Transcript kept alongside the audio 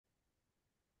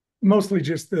Mostly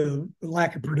just the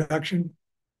lack of production.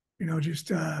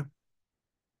 Just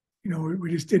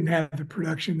we just didn't have the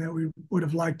production that we would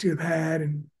have liked to have had,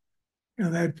 and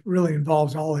that really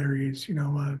involves all areas. You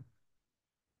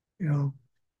know,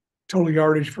 total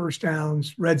yardage, first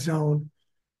downs, red zone,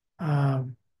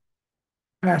 um,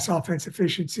 pass offense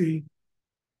efficiency.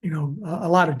 A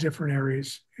lot of different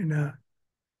areas, and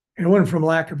it wasn't from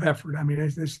lack of effort. I mean,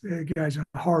 this guy's a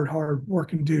hard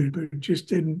working dude, but just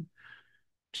didn't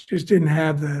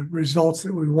have the results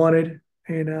that we wanted.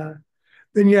 And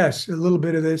then yes, a little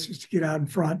bit of this is to get out in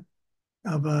front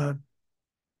of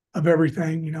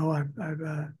everything. I've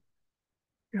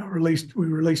we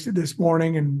released it this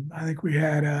morning, and I think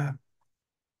I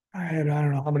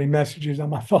don't know how many messages on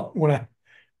my phone when I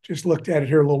just looked at it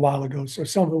here a little while ago. So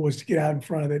some of it was to get out in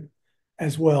front of it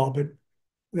as well. But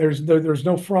there's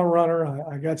no front runner.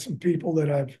 I got some people that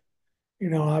I've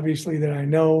obviously that I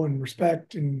know and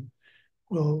respect, and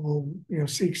will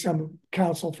seek some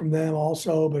counsel from them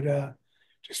also. But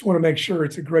just want to make sure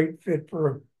it's a great fit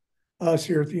for us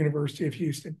here at the University of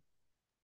Houston.